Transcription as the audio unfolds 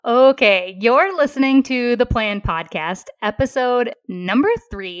Okay, you're listening to the Plan Podcast, episode number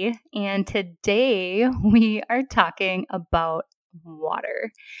 3, and today we are talking about water.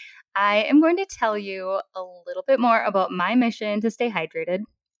 I am going to tell you a little bit more about my mission to stay hydrated,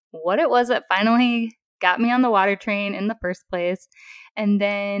 what it was that finally got me on the water train in the first place, and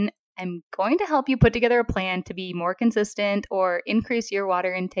then I'm going to help you put together a plan to be more consistent or increase your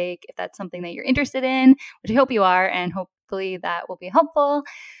water intake if that's something that you're interested in, which I hope you are, and hopefully that will be helpful.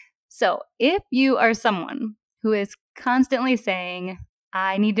 So, if you are someone who is constantly saying,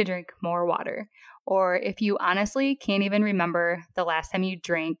 I need to drink more water, or if you honestly can't even remember the last time you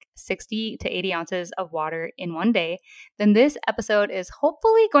drank 60 to 80 ounces of water in one day, then this episode is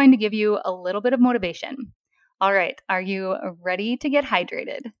hopefully going to give you a little bit of motivation. All right, are you ready to get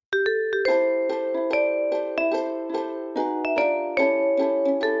hydrated?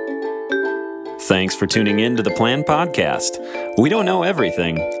 Thanks for tuning in to the Plan Podcast. We don't know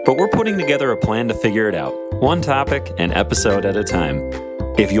everything, but we're putting together a plan to figure it out, one topic and episode at a time.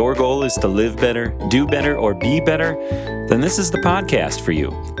 If your goal is to live better, do better, or be better, then this is the podcast for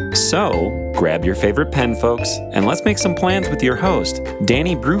you. So, grab your favorite pen, folks, and let's make some plans with your host,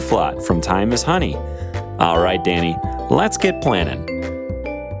 Danny Bruflot from Time is Honey. All right, Danny, let's get planning.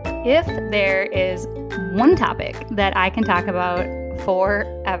 If there is one topic that I can talk about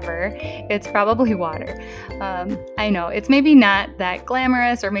forever, it's probably water. I know it's maybe not that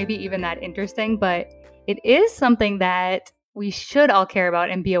glamorous or maybe even that interesting, but it is something that we should all care about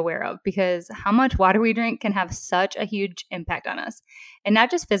and be aware of, because how much water we drink can have such a huge impact on us. And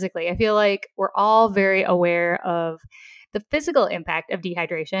not just physically. I feel like we're all very aware of the physical impact of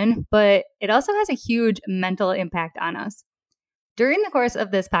dehydration, but it also has a huge mental impact on us. During the course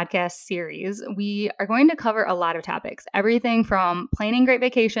of this podcast series, we are going to cover a lot of topics, everything from planning great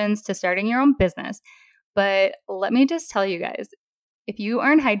vacations to starting your own business. But let me just tell you guys, if you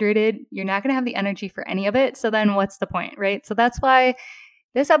aren't hydrated, you're not going to have the energy for any of it. So then what's the point, right? So that's why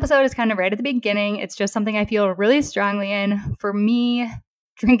this episode is kind of right at the beginning. It's just something I feel really strongly in. For me,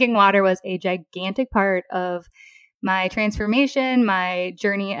 drinking water was a gigantic part of my transformation, my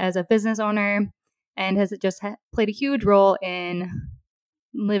journey as a business owner, and has just played a huge role in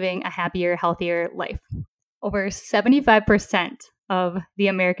living a happier, healthier life. Over 75% of the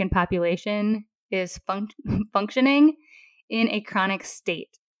American population is functioning in a chronic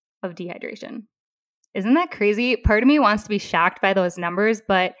state of dehydration. Isn't that crazy? Part of me wants to be shocked by those numbers,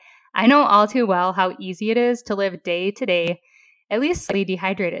 but I know all too well how easy it is to live day to day, at least slightly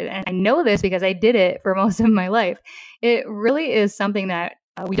dehydrated. And I know this because I did it for most of my life. It really is something that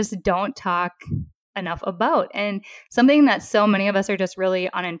we just don't talk enough about, and something that so many of us are just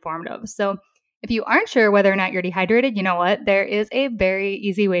really uninformed of. So if you aren't sure whether or not you're dehydrated, you know what? There is a very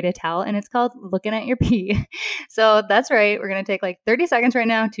easy way to tell, and it's called looking at your pee. So that's right. We're going to take like 30 seconds right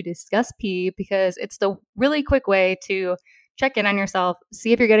now to discuss pee, because it's the really quick way to check in on yourself,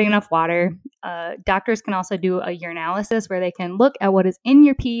 see if you're getting enough water. Doctors can also do a urinalysis where they can look at what is in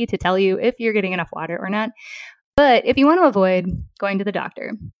your pee to tell you if you're getting enough water or not. But if you want to avoid going to the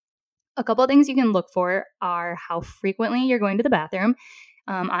doctor, a couple of things you can look for are how frequently you're going to the bathroom.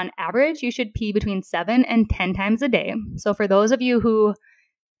 On average, you should pee between 7 and 10 times a day. So for those of you who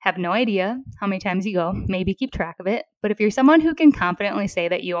have no idea how many times you go, maybe keep track of it. But if you're someone who can confidently say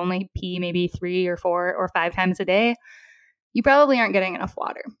that you only pee maybe 3 or 4 or 5 times a day, you probably aren't getting enough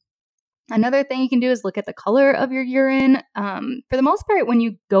water. Another thing you can do is look at the color of your urine. For the most part, when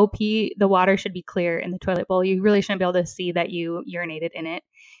you go pee, the water should be clear in the toilet bowl. You really shouldn't be able to see that you urinated in it.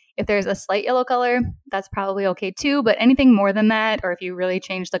 If there's a slight yellow color, that's probably okay too, but anything more than that, or if you really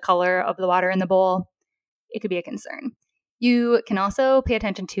change the color of the water in the bowl, it could be a concern. You can also pay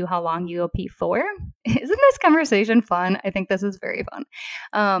attention to how long you go pee for. Isn't this conversation fun? I think this is very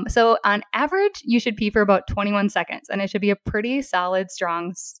fun. So on average, you should pee for about 21 seconds, and it should be a pretty solid,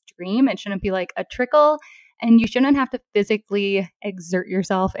 strong stream. It shouldn't be like a trickle, and you shouldn't have to physically exert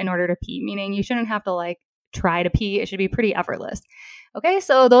yourself in order to pee, meaning you shouldn't have to like try to pee. It should be pretty effortless. Okay,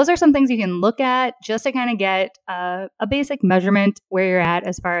 so those are some things you can look at just to kind of get a basic measurement where you're at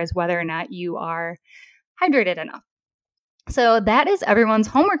as far as whether or not you are hydrated enough. So that is everyone's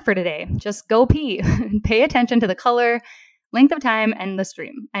homework for today. Just go pee. Pay attention to the color, length of time, and the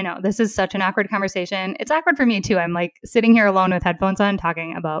stream. I know this is such an awkward conversation. It's awkward for me too. I'm like sitting here alone with headphones on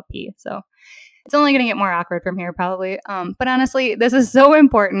talking about pee. So it's only going to get more awkward from here probably. But honestly, this is so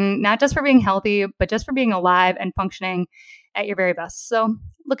important, not just for being healthy, but just for being alive and functioning at your very best. So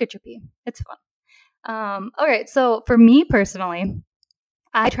look at your pee. It's fun. All right. So for me personally,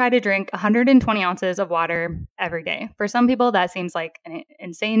 I try to drink 120 ounces of water every day. For some people, that seems like an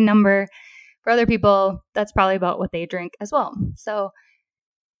insane number. For other people, that's probably about what they drink as well. So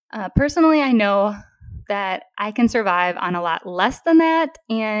Personally, I know that I can survive on a lot less than that,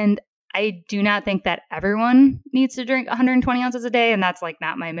 and I do not think that everyone needs to drink 120 ounces a day, and that's like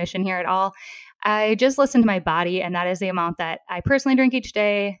not my mission here at all. I just listen to my body, and that is the amount that I personally drink each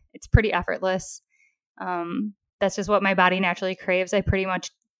day. It's pretty effortless. That's just what my body naturally craves. I pretty much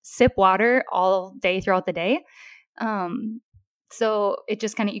sip water all day throughout the day. So it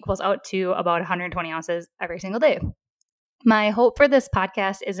just kind of equals out to about 120 ounces every single day. My hope for this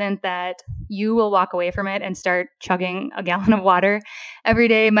podcast isn't that you will walk away from it and start chugging a gallon of water every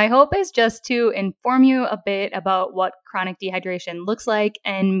day. My hope is just to inform you a bit about what chronic dehydration looks like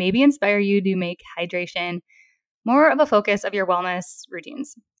and maybe inspire you to make hydration more of a focus of your wellness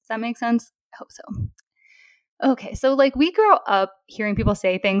routines. Does that make sense? I hope so. Okay, so like we grow up hearing people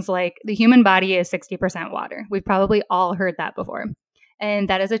say things like the human body is 60% water. We've probably all heard that before. And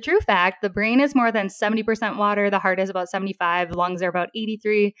that is a true fact. The brain is more than 70% water. The heart is about 75. The lungs are about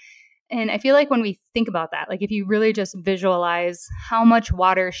 83. And I feel like when we think about that, like if you really just visualize how much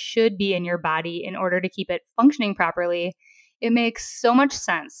water should be in your body in order to keep it functioning properly, it makes so much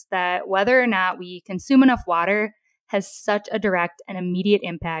sense that whether or not we consume enough water has such a direct and immediate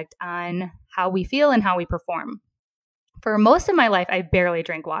impact on how we feel and how we perform. For most of my life, I barely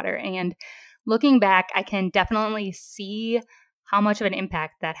drink water. And looking back, I can definitely see how much of an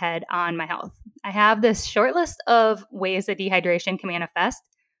impact that had on my health. I have this short list of ways that dehydration can manifest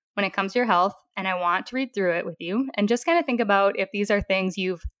when it comes to your health, and I want to read through it with you and just kind of think about if these are things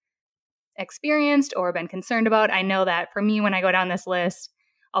you've experienced or been concerned about. I know that for me, when I go down this list,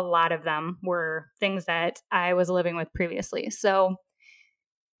 a lot of them were things that I was living with previously. So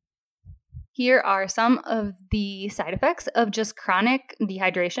here are some of the side effects of just chronic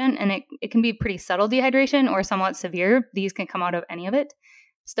dehydration, and it can be pretty subtle dehydration or somewhat severe. These can come out of any of it,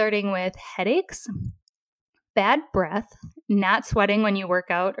 starting with headaches, bad breath, not sweating when you work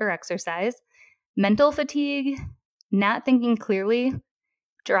out or exercise, mental fatigue, not thinking clearly,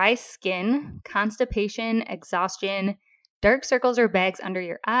 dry skin, constipation, exhaustion, dark circles or bags under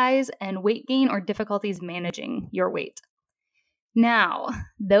your eyes, and weight gain or difficulties managing your weight. Now,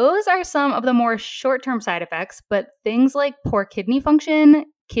 those are some of the more short-term side effects, but things like poor kidney function,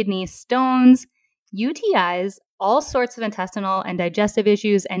 kidney stones, UTIs, all sorts of intestinal and digestive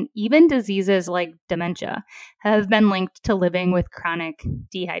issues, and even diseases like dementia have been linked to living with chronic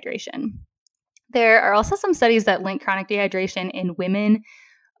dehydration. There are also some studies that link chronic dehydration in women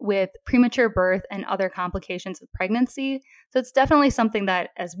with premature birth and other complications of pregnancy. So it's definitely something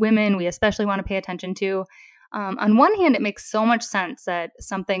that as women, we especially want to pay attention to. On one hand, it makes so much sense that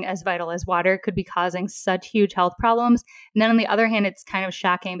something as vital as water could be causing such huge health problems. And then on the other hand, it's kind of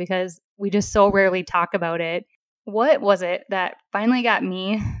shocking because we just so rarely talk about it. What was it that finally got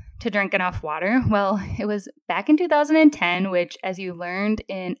me to drink enough water? Well, it was back in 2010, which, as you learned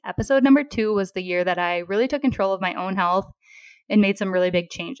in episode number 2, was the year that I really took control of my own health and made some really big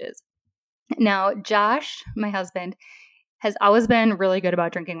changes. Now, Josh, my husband, has always been really good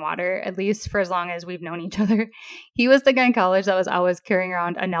about drinking water, at least for as long as we've known each other. He was the guy in college that was always carrying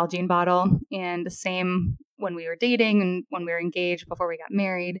around a Nalgene bottle, and the same when we were dating and when we were engaged before we got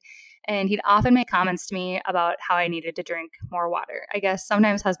married. And he'd often make comments to me about how I needed to drink more water. I guess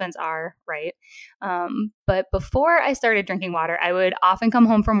sometimes husbands are, right? But before I started drinking water, I would often come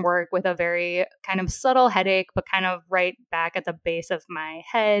home from work with a very kind of subtle headache, but kind of right back at the base of my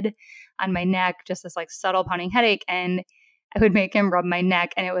head, on my neck, just this like subtle pounding headache. And I would make him rub my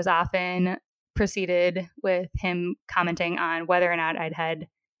neck, and it was often preceded with him commenting on whether or not I'd had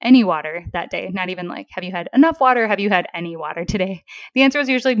any water that day. Not even like, have you had enough water? Have you had any water today? The answer was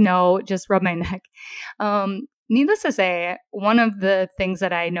usually no, just rub my neck. Needless to say, one of the things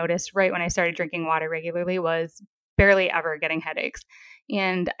that I noticed right when I started drinking water regularly was barely ever getting headaches.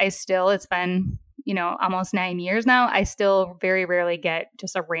 And it's been, almost 9 years now. I still very rarely get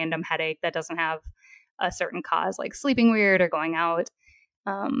just a random headache that doesn't have a certain cause, like sleeping weird or going out.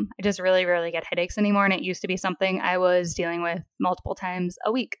 I just really rarely get headaches anymore, and it used to be something I was dealing with multiple times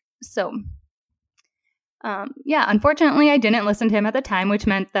a week. So, unfortunately, I didn't listen to him at the time, which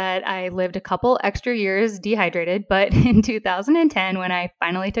meant that I lived a couple extra years dehydrated. But in 2010, when I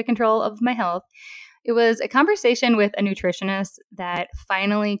finally took control of my health, it was a conversation with a nutritionist that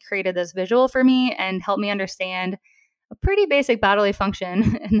finally created this visual for me and helped me understand a pretty basic bodily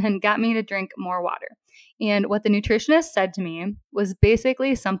function, and then got me to drink more water. And what the nutritionist said to me was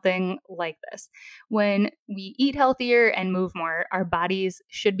basically something like this. When we eat healthier and move more, our bodies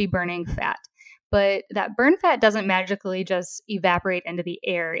should be burning fat. But that burn fat doesn't magically just evaporate into the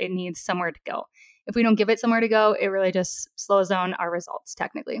air. It needs somewhere to go. If we don't give it somewhere to go, it really just slows down our results,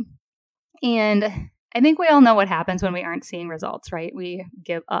 technically. And I think we all know what happens when we aren't seeing results, right? We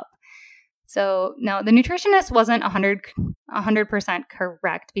give up. So now the nutritionist wasn't 100%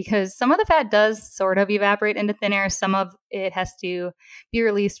 correct because some of the fat does sort of evaporate into thin air. Some of it has to be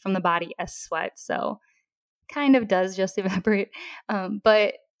released from the body as sweat. So kind of does just evaporate.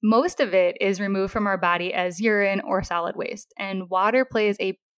 But most of it is removed from our body as urine or solid waste. And water plays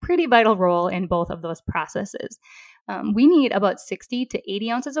a pretty vital role in both of those processes. We need about 60 to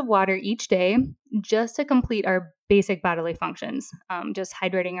 80 ounces of water each day just to complete our basic bodily functions, just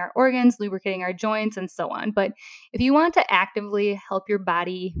hydrating our organs, lubricating our joints, and so on. But if you want to actively help your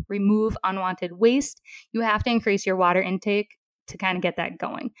body remove unwanted waste, you have to increase your water intake to kind of get that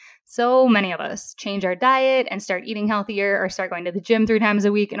going. So many of us change our diet and start eating healthier or start going to the gym 3 times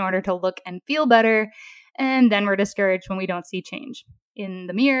a week in order to look and feel better. And then we're discouraged when we don't see change in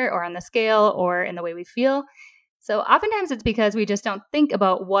the mirror or on the scale or in the way we feel. So oftentimes it's because we just don't think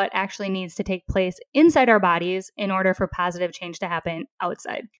about what actually needs to take place inside our bodies in order for positive change to happen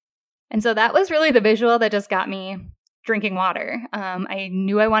outside. And so that was really the visual that just got me drinking water. I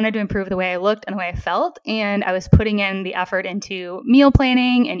knew I wanted to improve the way I looked and the way I felt, and I was putting in the effort into meal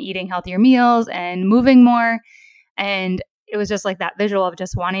planning and eating healthier meals and moving more. And it was just like that visual of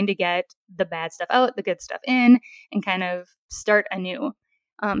just wanting to get the bad stuff out, the good stuff in, and kind of start anew.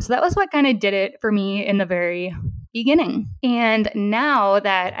 So that was what kind of did it for me in the very beginning. And now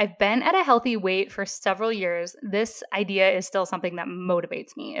that I've been at a healthy weight for several years, this idea is still something that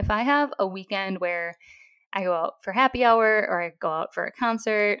motivates me. If I have a weekend where I go out for happy hour or I go out for a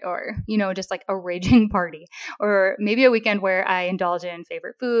concert or, just like a raging party, or maybe a weekend where I indulge in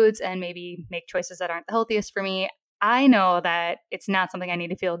favorite foods and maybe make choices that aren't the healthiest for me, I know that it's not something I need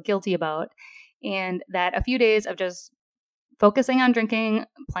to feel guilty about, and that a few days of just focusing on drinking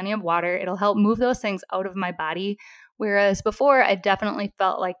plenty of water, it'll help move those things out of my body. Whereas before, I definitely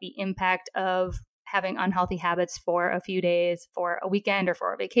felt like the impact of having unhealthy habits for a few days, for a weekend, or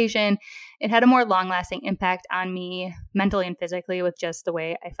for a vacation, it had a more long-lasting impact on me mentally and physically with just the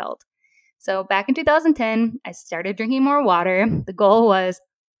way I felt. So back in 2010, I started drinking more water. The goal was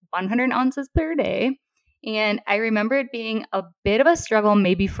 100 ounces per day. And I remember it being a bit of a struggle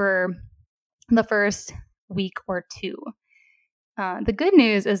maybe for the first week or two. The good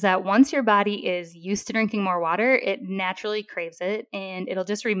news is that once your body is used to drinking more water, it naturally craves it and it'll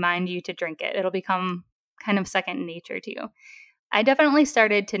just remind you to drink it. It'll become kind of second nature to you. I definitely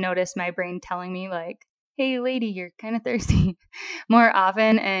started to notice my brain telling me like, hey lady, you're kind of thirsty more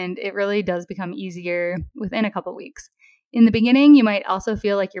often, and it really does become easier within a couple weeks. In the beginning, you might also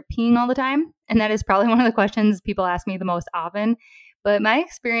feel like you're peeing all the time, and that is probably one of the questions people ask me the most often. But my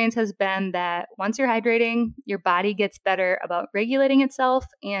experience has been that once you're hydrating, your body gets better about regulating itself.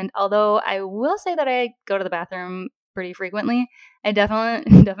 And although I will say that I go to the bathroom pretty frequently, I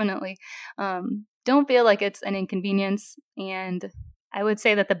definitely don't feel like it's an inconvenience. And I would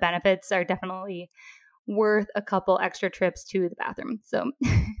say that the benefits are definitely worth a couple extra trips to the bathroom. So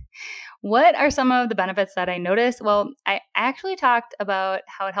what are some of the benefits that I noticed? Well, I actually talked about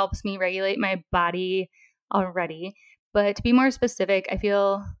how it helps me regulate my body already. But to be more specific, I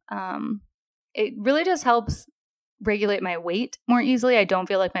feel it really just helps regulate my weight more easily. I don't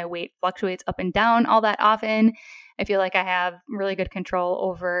feel like my weight fluctuates up and down all that often. I feel like I have really good control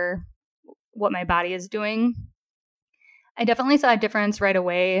over what my body is doing. I definitely saw a difference right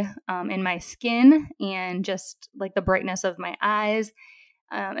away in my skin and just like the brightness of my eyes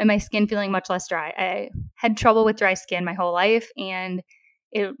and my skin feeling much less dry. I had trouble with dry skin my whole life, and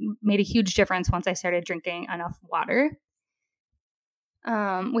it made a huge difference once I started drinking enough water.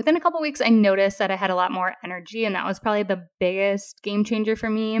 Within a couple weeks, I noticed that I had a lot more energy, and that was probably the biggest game changer for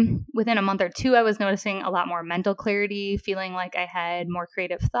me. Within a month or two, I was noticing a lot more mental clarity, feeling like I had more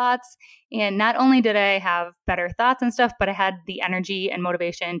creative thoughts. And not only did I have better thoughts and stuff, but I had the energy and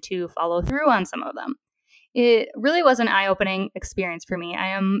motivation to follow through on some of them. It really was an eye-opening experience for me. I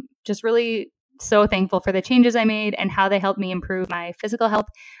am just really so thankful for the changes I made and how they helped me improve my physical health.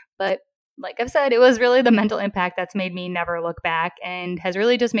 But like I've said, it was really the mental impact that's made me never look back and has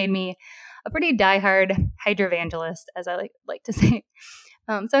really just made me a pretty diehard hydroevangelist, as I like to say.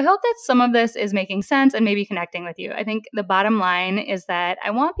 So I hope that some of this is making sense and maybe connecting with you. I think the bottom line is that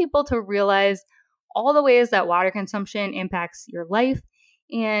I want people to realize all the ways that water consumption impacts your life.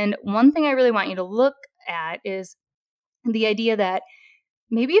 And one thing I really want you to look at is the idea that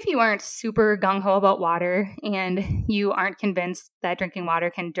maybe if you aren't super gung-ho about water and you aren't convinced that drinking water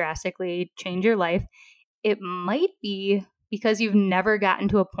can drastically change your life, it might be because you've never gotten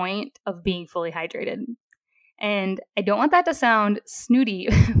to a point of being fully hydrated. And I don't want that to sound snooty,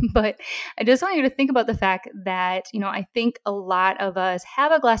 but I just want you to think about the fact that, I think a lot of us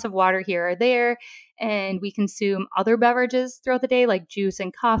have a glass of water here or there, and we consume other beverages throughout the day, like juice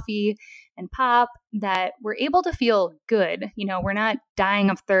and coffee and pop, that we're able to feel good. We're not dying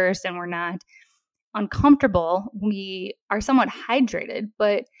of thirst and we're not uncomfortable. We are somewhat hydrated,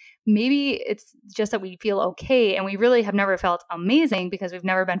 but maybe it's just that we feel okay and we really have never felt amazing because we've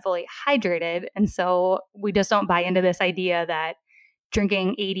never been fully hydrated. And so we just don't buy into this idea that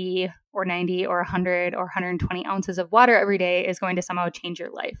drinking 80 or 90 or 100 or 120 ounces of water every day is going to somehow change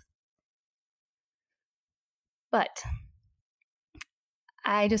your life. But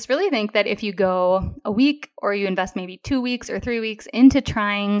I just really think that if you go a week or you invest maybe 2 weeks or 3 weeks into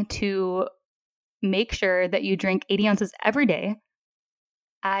trying to make sure that you drink 80 ounces every day,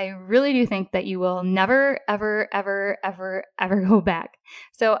 I really do think that you will never, ever, ever, ever, ever go back.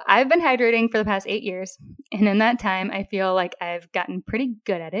 So I've been hydrating for the past 8 years. And in that time, I feel like I've gotten pretty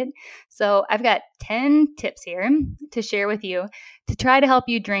good at it. So I've got 10 tips here to share with you to try to help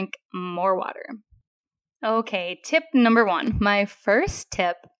you drink more water. Okay, tip number 1. My first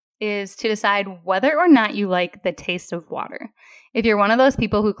tip is to decide whether or not you like the taste of water. If you're one of those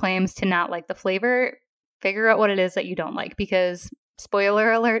people who claims to not like the flavor, figure out what it is that you don't like, because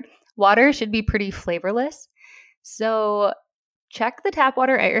spoiler alert, water should be pretty flavorless. So check the tap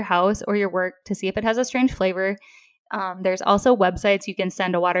water at your house or your work to see if it has a strange flavor. There's also websites you can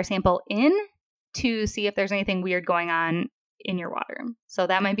send a water sample in to see if there's anything weird going on in your water. So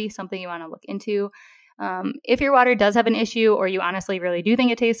that might be something you want to look into. If your water does have an issue or you honestly really do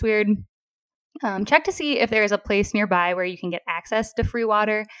think it tastes weird, check to see if there is a place nearby where you can get access to free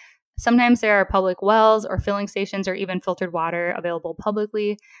water. Sometimes there are public wells or filling stations or even filtered water available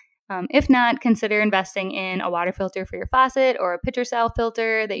publicly. If not, consider investing in a water filter for your faucet or a pitcher-style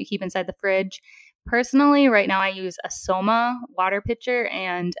filter that you keep inside the fridge. Personally, right now I use a Soma water pitcher,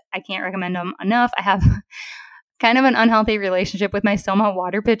 and I can't recommend them enough. I have kind of an unhealthy relationship with my Soma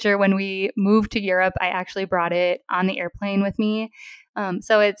water pitcher. When we moved to Europe, I actually brought it on the airplane with me.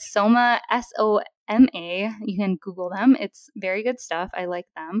 So it's Soma, Soma. You can Google them. It's very good stuff. I like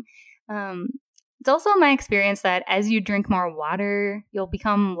them. It's also my experience that as you drink more water, you'll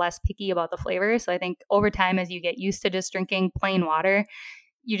become less picky about the flavor. So I think over time, as you get used to just drinking plain water,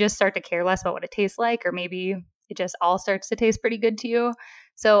 you just start to care less about what it tastes like, or maybe it just all starts to taste pretty good to you.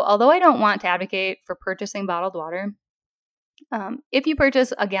 So although I don't want to advocate for purchasing bottled water, if you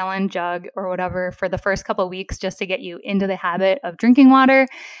purchase a gallon jug or whatever for the first couple of weeks just to get you into the habit of drinking water,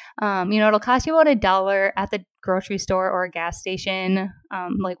 it'll cost you about $1 at the grocery store or a gas station,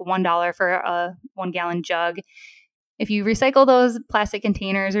 like $1 for a 1 gallon jug. If you recycle those plastic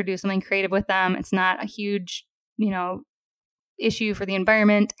containers or do something creative with them, it's not a huge, issue for the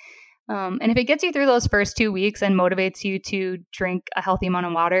environment. And if it gets you through those first 2 weeks and motivates you to drink a healthy amount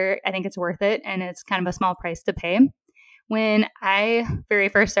of water, I think it's worth it. And it's kind of a small price to pay. When I very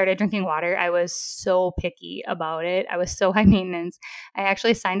first started drinking water, I was so picky about it. I was so high maintenance. I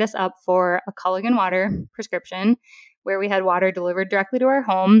actually signed us up for a Culligan water prescription where we had water delivered directly to our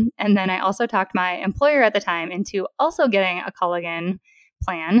home. And then I also talked my employer at the time into also getting a Culligan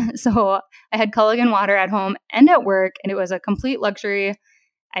plan. So I had Culligan water at home and at work, and it was a complete luxury.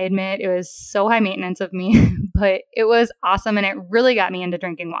 I admit it was so high maintenance of me, but it was awesome, and it really got me into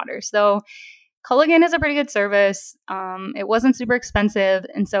drinking water. So Culligan is a pretty good service. It wasn't super expensive.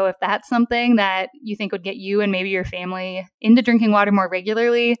 And so if that's something that you think would get you and maybe your family into drinking water more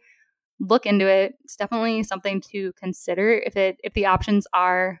regularly, look into it. It's definitely something to consider. If the options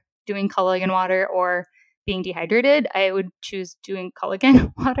are doing Culligan water or being dehydrated, I would choose doing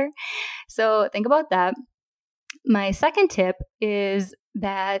Culligan water. So think about that. My second tip is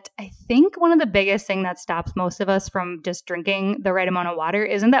that I think one of the biggest thing that stops most of us from just drinking the right amount of water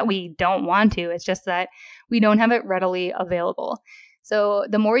isn't that we don't want to. It's just that we don't have it readily available. So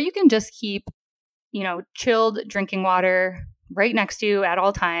the more you can just keep, chilled drinking water right next to you at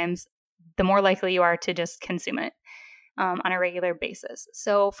all times, the more likely you are to just consume it on a regular basis.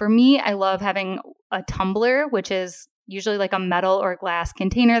 So for me, I love having a tumbler, which is usually like a metal or glass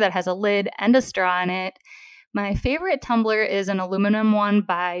container that has a lid and a straw in it. My favorite tumbler is an aluminum one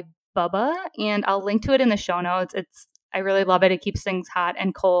by Bubba, and I'll link to it in the show notes. I really love it. It keeps things hot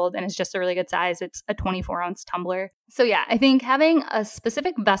and cold, and it's just a really good size. It's a 24-ounce tumbler. So yeah, I think having a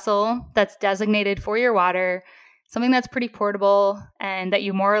specific vessel that's designated for your water, something that's pretty portable and that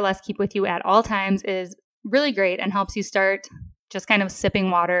you more or less keep with you at all times, is really great and helps you start just kind of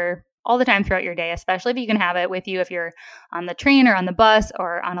sipping water all the time throughout your day, especially if you can have it with you if you're on the train or on the bus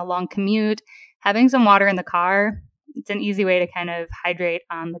or on a long commute. Having some water in the car, it's an easy way to kind of hydrate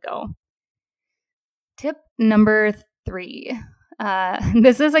on the go. Tip number 3.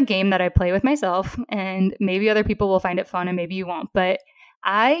 This is a game that I play with myself, and maybe other people will find it fun and maybe you won't, but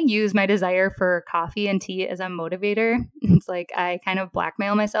I use my desire for coffee and tea as a motivator. It's like I kind of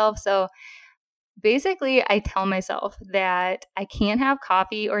blackmail myself. So basically, I tell myself that I can't have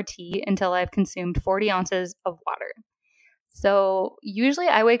coffee or tea until I've consumed 40 ounces of water. So usually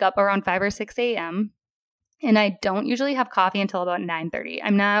I wake up around 5 or 6 a.m. and I don't usually have coffee until about 9:30.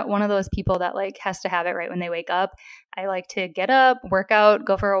 I'm not one of those people that like has to have it right when they wake up. I like to get up, work out,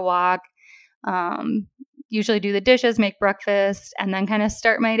 go for a walk, usually do the dishes, make breakfast, and then kind of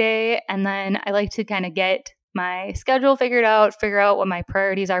start my day. And then I like to kind of get my schedule figured out, figure out what my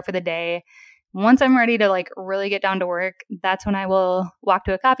priorities are for the day. Once I'm ready to like really get down to work, that's when I will walk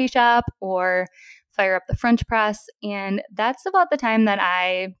to a coffee shop or fire up the French press. And that's about the time that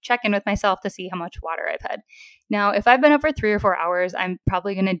I check in with myself to see how much water I've had. Now, if I've been up for 3 or 4 hours, I'm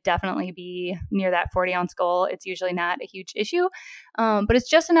probably going to definitely be near that 40-ounce goal. It's usually not a huge issue, but it's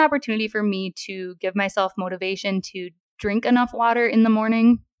just an opportunity for me to give myself motivation to drink enough water in the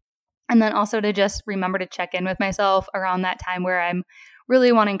morning. And then also to just remember to check in with myself around that time where I'm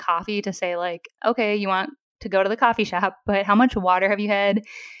really wanting coffee to say like, okay, you want to go to the coffee shop, but how much water have you had?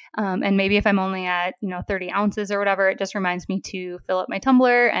 And maybe if I'm only at, 30 ounces or whatever, it just reminds me to fill up my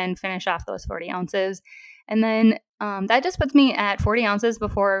tumbler and finish off those 40 ounces. And then that just puts me at 40 ounces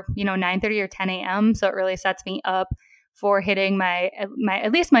before, 9:30 or 10 a.m. So it really sets me up for hitting my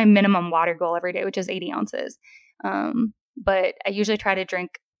at least my minimum water goal every day, which is 80 ounces. But I usually try to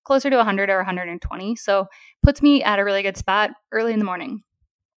drink closer to 100 or 120. So puts me at a really good spot early in the morning.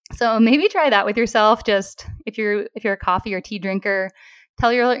 So maybe try that with yourself. Just if you're a coffee or tea drinker,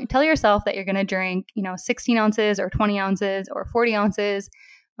 tell yourself that you're going to drink, 16 ounces or 20 ounces or 40 ounces.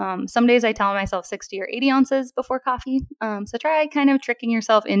 Some days I tell myself 60 or 80 ounces before coffee. So try kind of tricking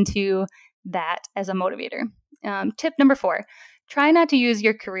yourself into that as a motivator. Tip number 4, try not to use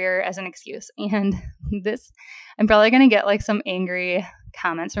your career as an excuse. And this, I'm probably going to get like some angry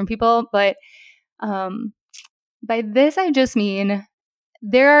comments from people, but by this, I just mean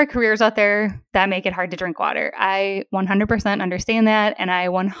there are careers out there that make it hard to drink water. I 100% understand that. And I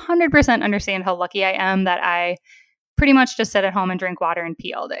 100% understand how lucky I am that I pretty much just sit at home and drink water and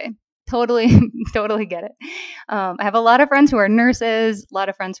pee all day. Totally, totally get it. I have a lot of friends who are nurses, a lot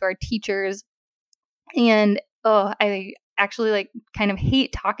of friends who are teachers. And I actually like kind of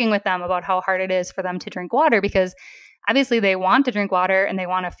hate talking with them about how hard it is for them to drink water because obviously they want to drink water and they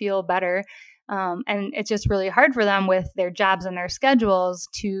want to feel better. And it's just really hard for them with their jobs and their schedules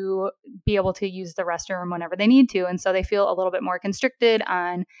to be able to use the restroom whenever they need to. And so they feel a little bit more constricted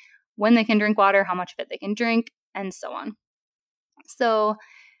on when they can drink water, how much of it they can drink, and so on. So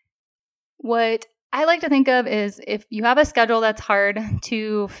what I like to think of is if you have a schedule that's hard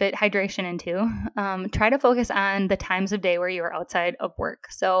to fit hydration into, try to focus on the times of day where you are outside of work.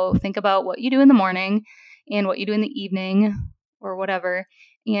 So think about what you do in the morning and what you do in the evening or whatever,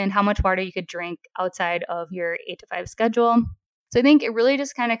 and how much water you could drink outside of your 8 to 5 schedule. So I think it really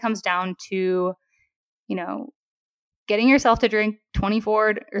just kind of comes down to, getting yourself to drink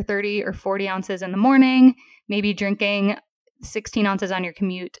 24 or 30 or 40 ounces in the morning, maybe drinking 16 ounces on your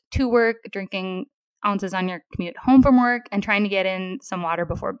commute to work, drinking ounces on your commute home from work, and trying to get in some water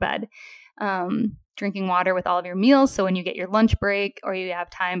before bed. Drinking water with all of your meals. So when you get your lunch break or you have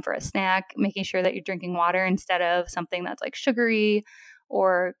time for a snack, making sure that you're drinking water instead of something that's like sugary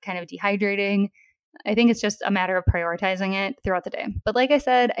or kind of dehydrating. I think it's just a matter of prioritizing it throughout the day. But like I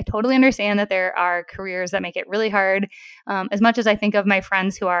said, I totally understand that there are careers that make it really hard. As much as I think of my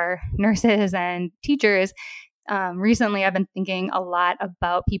friends who are nurses and teachers, recently I've been thinking a lot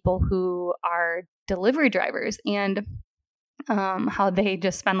about people who are delivery drivers and how they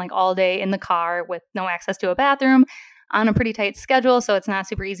just spend like all day in the car with no access to a bathroom on a pretty tight schedule. So it's not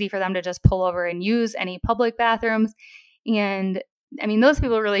super easy for them to just pull over and use any public bathrooms. And I mean, those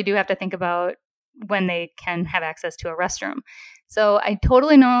people really do have to think about when they can have access to a restroom. So I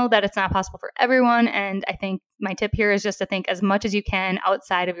totally know that it's not possible for everyone. And I think my tip here is just to think as much as you can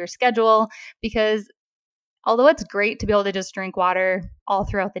outside of your schedule, because although it's great to be able to just drink water all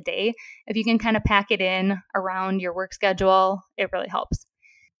throughout the day, if you can kind of pack it in around your work schedule, it really helps.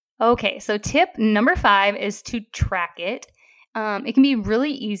 Okay, so tip number 5 is to track it. It can be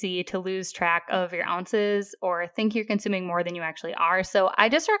really easy to lose track of your ounces or think you're consuming more than you actually are. So I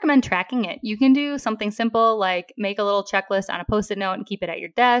just recommend tracking it. You can do something simple like make a little checklist on a Post-it note and keep it at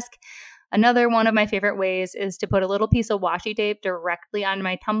your desk. Another one of my favorite ways is to put a little piece of washi tape directly on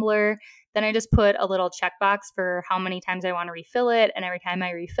my tumbler. Then I just put a little checkbox for how many times I want to refill it. And every time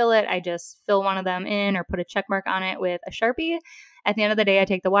I refill it, I just fill one of them in or put a check mark on it with a Sharpie. At the end of the day, I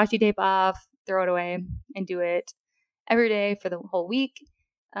take the washi tape off, throw it away and do it every day for the whole week.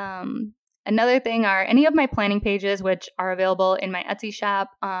 Another thing are any of my planning pages, which are available in my Etsy shop.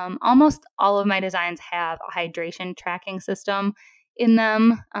 Almost all of my designs have a hydration tracking system in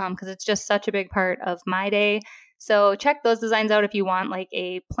them because it's just such a big part of my day. So check those designs out if you want like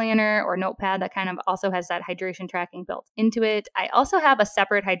a planner or notepad that kind of also has that hydration tracking built into it. I also have a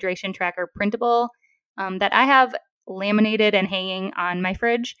separate hydration tracker printable that I have laminated and hanging on my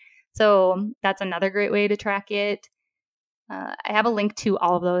fridge. So that's another great way to track it. I have a link to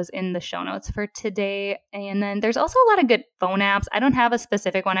all of those in the show notes for today. And then there's also a lot of good phone apps. I don't have a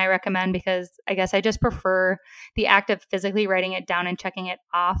specific one I recommend because I guess I just prefer the act of physically writing it down and checking it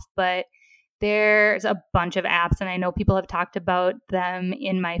off. But there's a bunch of apps, and I know people have talked about them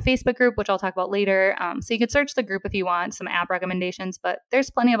in my Facebook group, which I'll talk about later. So you could search the group if you want some app recommendations, but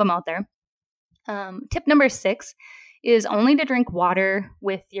there's plenty of them out there. Tip number 6 is only to drink water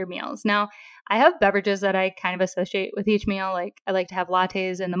with your meals. Now, I have beverages that I kind of associate with each meal. Like I like to have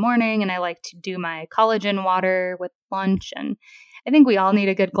lattes in the morning, and I like to do my collagen water with lunch. And I think we all need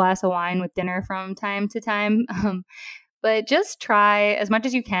a good glass of wine with dinner from time to time. But just try as much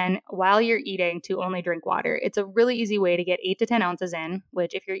as you can while you're eating to only drink water. It's a really easy way to get 8 to 10 ounces in,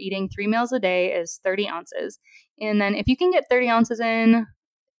 which if you're eating 3 meals a day is 30 ounces. And then if you can get 30 ounces in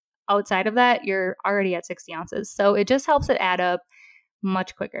outside of that, you're already at 60 ounces. So it just helps it add up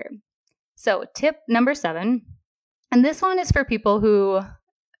much quicker. So tip number 7, and this one is for people who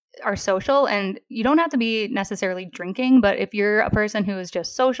are social, and you don't have to be necessarily drinking, but if you're a person who is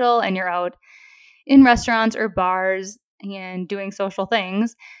just social and you're out in restaurants or bars and doing social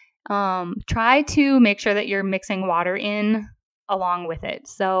things, try to make sure that you're mixing water in along with it.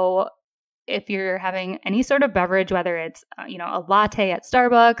 So if you're having any sort of beverage, whether it's a latte at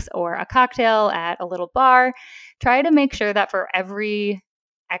Starbucks or a cocktail at a little bar, try to make sure that for every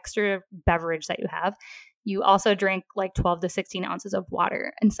extra beverage that you have, you also drink like 12 to 16 ounces of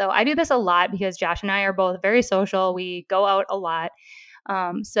water. And so I do this a lot because Josh and I are both very social. We go out a lot.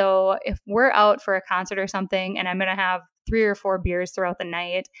 So if we're out for a concert or something and I'm going to have 3 or 4 beers throughout the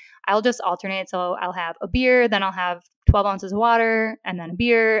night, I'll just alternate. So I'll have a beer, then I'll have 12 ounces of water, and then a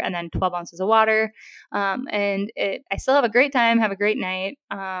beer, and then 12 ounces of water. I still have a great time, have a great night.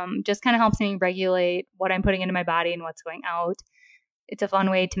 Just kind of helps me regulate what I'm putting into my body and what's going out. It's a fun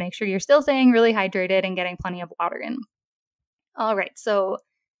way to make sure you're still staying really hydrated and getting plenty of water in. All right. So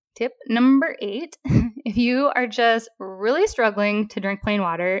tip number 8, if you are just really struggling to drink plain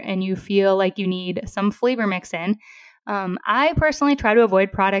water and you feel like you need some flavor mix in, I personally try to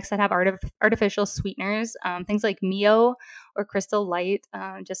avoid products that have artificial sweeteners, things like Mio or Crystal Light,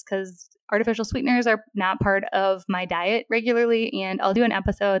 just because artificial sweeteners are not part of my diet regularly. And I'll do an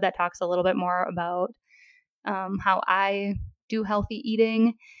episode that talks a little bit more about how I do healthy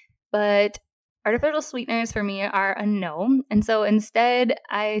eating. But artificial sweeteners for me are a no. And so instead,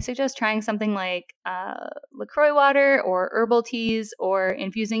 I suggest trying something like LaCroix water or herbal teas or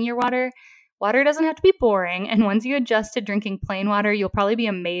infusing your water. Water doesn't have to be boring. And once you adjust to drinking plain water, you'll probably be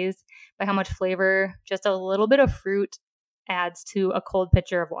amazed by how much flavor just a little bit of fruit adds to a cold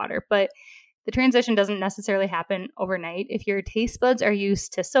pitcher of water. But the transition doesn't necessarily happen overnight. If your taste buds are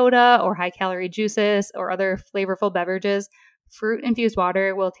used to soda or high-calorie juices or other flavorful beverages, fruit-infused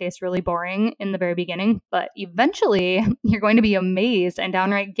water will taste really boring in the very beginning, but eventually you're going to be amazed and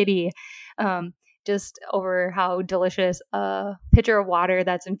downright giddy just over how delicious a pitcher of water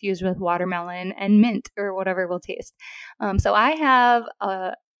that's infused with watermelon and mint or whatever will taste. So I have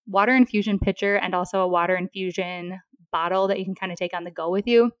a water infusion pitcher and also a water infusion bottle that you can kind of take on the go with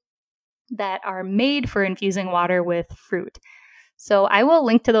you that are made for infusing water with fruit. So I will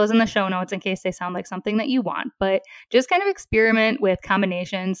link to those in the show notes in case they sound like something that you want, but just kind of experiment with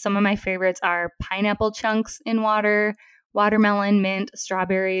combinations. Some of my favorites are pineapple chunks in water, watermelon, mint,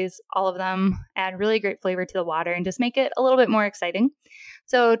 strawberries, all of them add really great flavor to the water and just make it a little bit more exciting.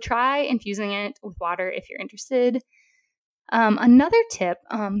 So try infusing it with water if you're interested. Another tip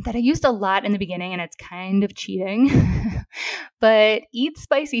that I used a lot in the beginning, and it's kind of cheating, but eat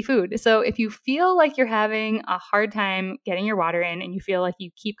spicy food. So if you feel like you're having a hard time getting your water in and you feel like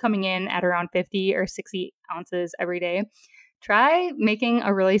you keep coming in at around 50 or 60 ounces every day, try making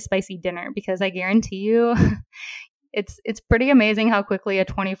a really spicy dinner because I guarantee you it's pretty amazing how quickly a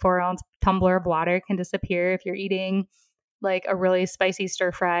 24-ounce tumbler of water can disappear if you're eating like a really spicy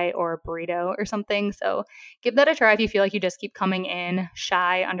stir fry or a burrito or something. So give that a try if you feel like you just keep coming in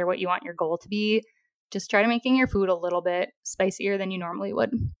shy under what you want your goal to be. Just try to making your food a little bit spicier than you normally would.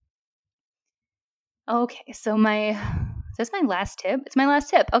 Okay, so is this my last tip? It's my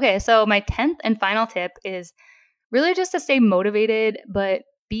last tip. Okay, so my 10th and final tip is really just to stay motivated, but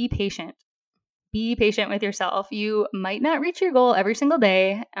be patient. be patient with yourself. You might not reach your goal every single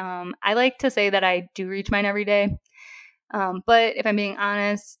day. I like to say that I do reach mine every day. But if I'm being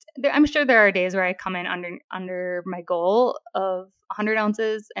honest, I'm sure there are days where I come in under my goal of 100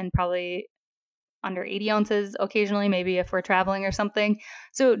 ounces and probably under 80 ounces occasionally, maybe if we're traveling or something.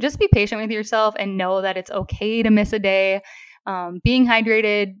 So just be patient with yourself and know that it's okay to miss a day. Being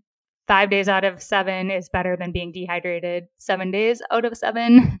hydrated 5 days out of 7 is better than being dehydrated 7 days out of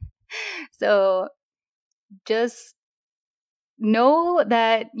 7. So just know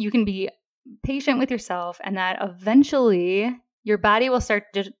that you can be patient with yourself and that eventually your body will start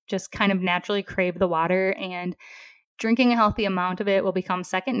to just kind of naturally crave the water, and drinking a healthy amount of it will become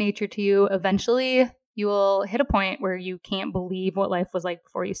second nature to you. Eventually, you will hit a point where you can't believe what life was like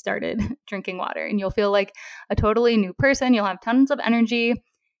before you started drinking water, and you'll feel like a totally new person. You'll have tons of energy.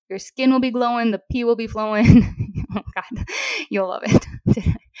 Your skin will be glowing. The pee will be flowing. Oh, God. You'll love it.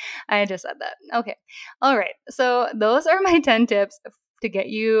 I just said that. Okay. All right. So those are my 10 tips to get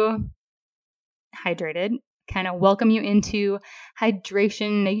you hydrated, kind of welcome you into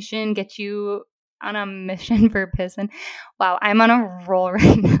Hydration Nation, get you on a mission for pissing. Wow, I'm on a roll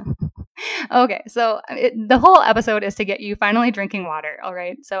right now. Okay, so the whole episode is to get you finally drinking water, all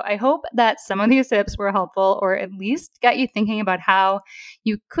right? So I hope that some of these tips were helpful, or at least got you thinking about how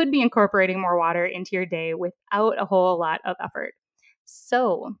you could be incorporating more water into your day without a whole lot of effort.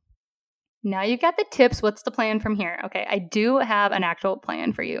 So now you've got the tips. What's the plan from here? Okay, I do have an actual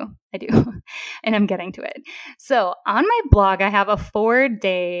plan for you. I do, and I'm getting to it. So on my blog, I have a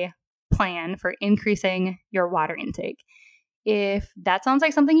 4-day plan for increasing your water intake. If that sounds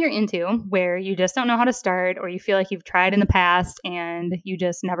like something you're into, where you just don't know how to start, or you feel like you've tried in the past and you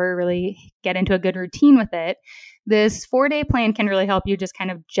just never really get into a good routine with it, this 4-day plan can really help you just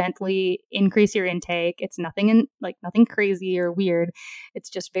kind of gently increase your intake. It's nothing crazy or weird. It's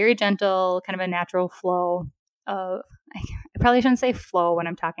just very gentle, kind of a natural flow of, I probably shouldn't say flow when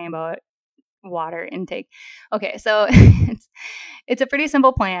I'm talking about water intake. Okay, so it's a pretty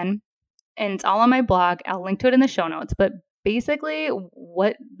simple plan, and it's all on my blog. I'll link to it in the show notes, but basically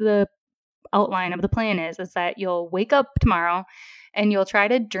what the outline of the plan is that you'll wake up tomorrow and you'll try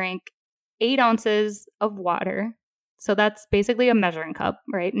to drink 8 ounces of water. So that's basically a measuring cup,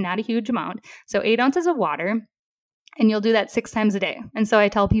 right? Not a huge amount. So 8 ounces of water, and you'll do that 6 times a day. And so I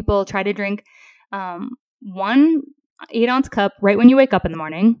tell people, try to drink 1 8-ounce cup right when you wake up in the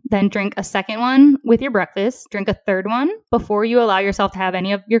morning, then drink a second one with your breakfast, drink a third one before you allow yourself to have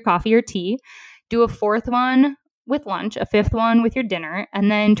any of your coffee or tea, do a 4th one with lunch, a 5th one with your dinner, and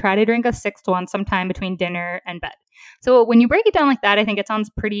then try to drink a 6th one sometime between dinner and bed. So when you break it down like that, I think it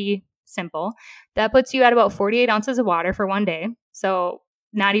sounds pretty simple. That puts you at about 48 ounces of water for one day. So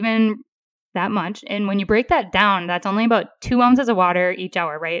not even that much. And when you break that down, that's only about 2 ounces of water each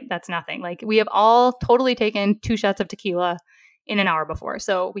hour, right? That's nothing. Like, we have all totally taken 2 shots of tequila in an hour before.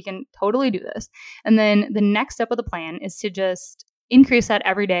 So we can totally do this. And then the next step of the plan is to just increase that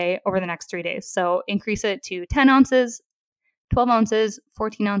every day over the next 3 days. So increase it to 10 ounces, 12 ounces,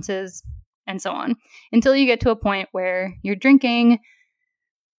 14 ounces, and so on, until you get to a point where you're drinking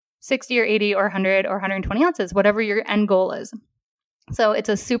 60 or 80 or 100 or 120 ounces, whatever your end goal is. So it's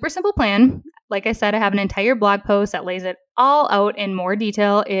a super simple plan. Like I said, I have an entire blog post that lays it all out in more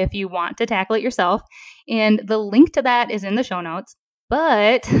detail if you want to tackle it yourself. And the link to that is in the show notes.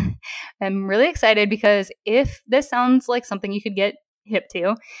 But I'm really excited because if this sounds like something you could get hip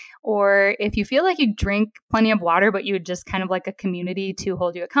to, or if you feel like you drink plenty of water, but you would just kind of like a community to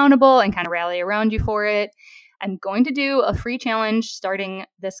hold you accountable and kind of rally around you for it, I'm going to do a free challenge starting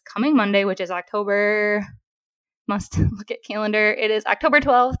this coming Monday, which is October... must look at calendar. It is October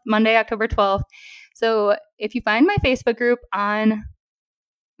 12th, Monday, October 12th. So if you find my Facebook group on,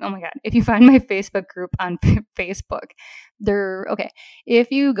 if you find my Facebook group on Facebook,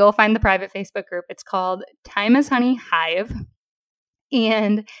 if you go find the private Facebook group, it's called Time is Honey Hive.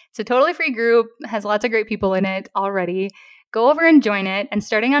 And it's a totally free group, has lots of great people in it already. Go over and join it. And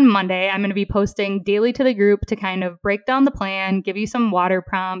starting on Monday, I'm going to be posting daily to the group to kind of break down the plan, give you some water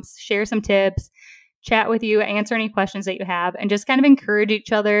prompts, share some tips, chat with you, answer any questions that you have, and just kind of encourage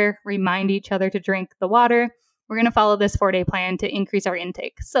each other, remind each other to drink the water. We're going to follow this 4-day plan to increase our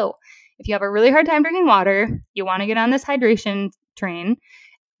intake. So if you have a really hard time drinking water, you want to get on this hydration train,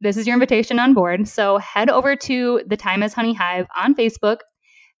 this is your invitation on board. So head over to the Time is Honey Hive on Facebook,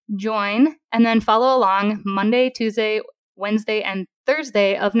 join, and then follow along Monday, Tuesday, Wednesday, and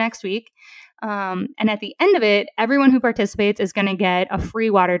Thursday of next week. And at the end of it, everyone who participates is going to get a free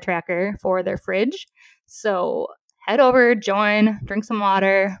water tracker for their fridge. So head over, join, drink some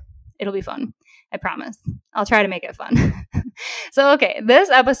water. It'll be fun. I promise. I'll try to make it fun. So, okay, this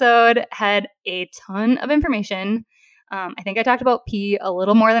episode had a ton of information. I think I talked about pee a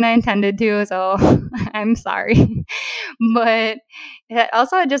little more than I intended to, so I'm sorry. But it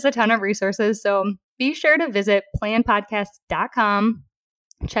also had just a ton of resources. So be sure to visit planpodcast.com.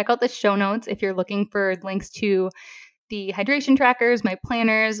 Check out the show notes if you're looking for links to the hydration trackers, my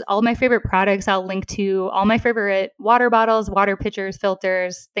planners, all my favorite products. I'll link to all my favorite water bottles, water pitchers,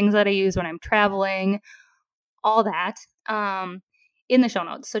 filters, things that I use when I'm traveling, all that in the show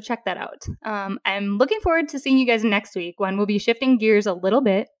notes. So check that out. I'm looking forward to seeing you guys next week when we'll be shifting gears a little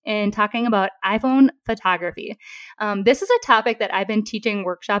bit and talking about iPhone photography. This is a topic that I've been teaching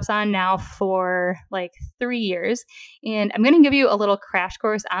workshops on now for like 3 years. And I'm going to give you a little crash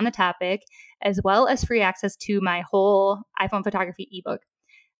course on the topic, as well as free access to my whole iPhone photography ebook.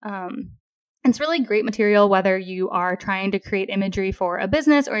 It's really great material, whether you are trying to create imagery for a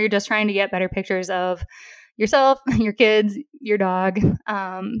business or you're just trying to get better pictures of yourself, your kids, your dog.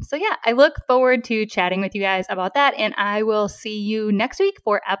 So yeah, I look forward to chatting with you guys about that, and I will see you next week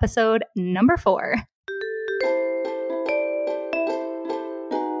for episode number 4.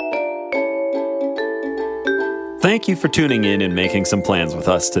 Thank you for tuning in and making some plans with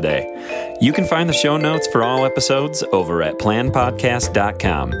us today. You can find the show notes for all episodes over at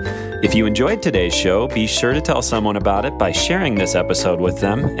planpodcast.com. If you enjoyed today's show, be sure to tell someone about it by sharing this episode with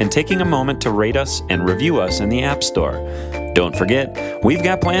them and taking a moment to rate us and review us in the App Store. Don't forget, we've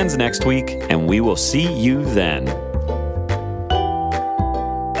got plans next week, and we will see you then.